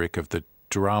rhetoric of the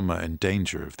drama and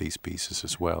danger of these pieces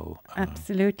as well.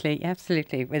 Absolutely.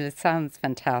 Well, it sounds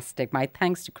fantastic. My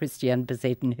thanks to Kristian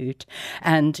Bezuidenhout.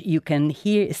 And you can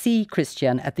see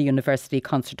Kristian at the University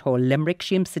Concert Hall Limerick,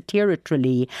 Siam Satira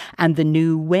Tralee, and the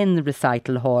new Wen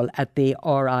Recital Hall at the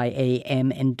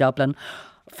RIAM in Dublin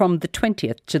from the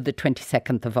 20th to the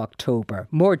 22nd of October.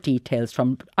 More details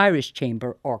from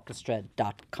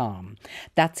irishchamberorchestra.com.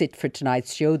 That's it for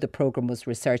tonight's show. The programme was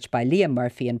researched by Liam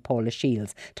Murphy and Paula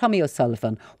Shields. Tommy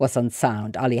O'Sullivan was on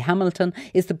sound. Ollie Hamilton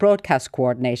is the broadcast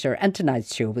coordinator, and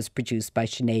tonight's show was produced by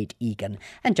Sinead Egan.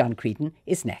 And John Creedon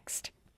is next.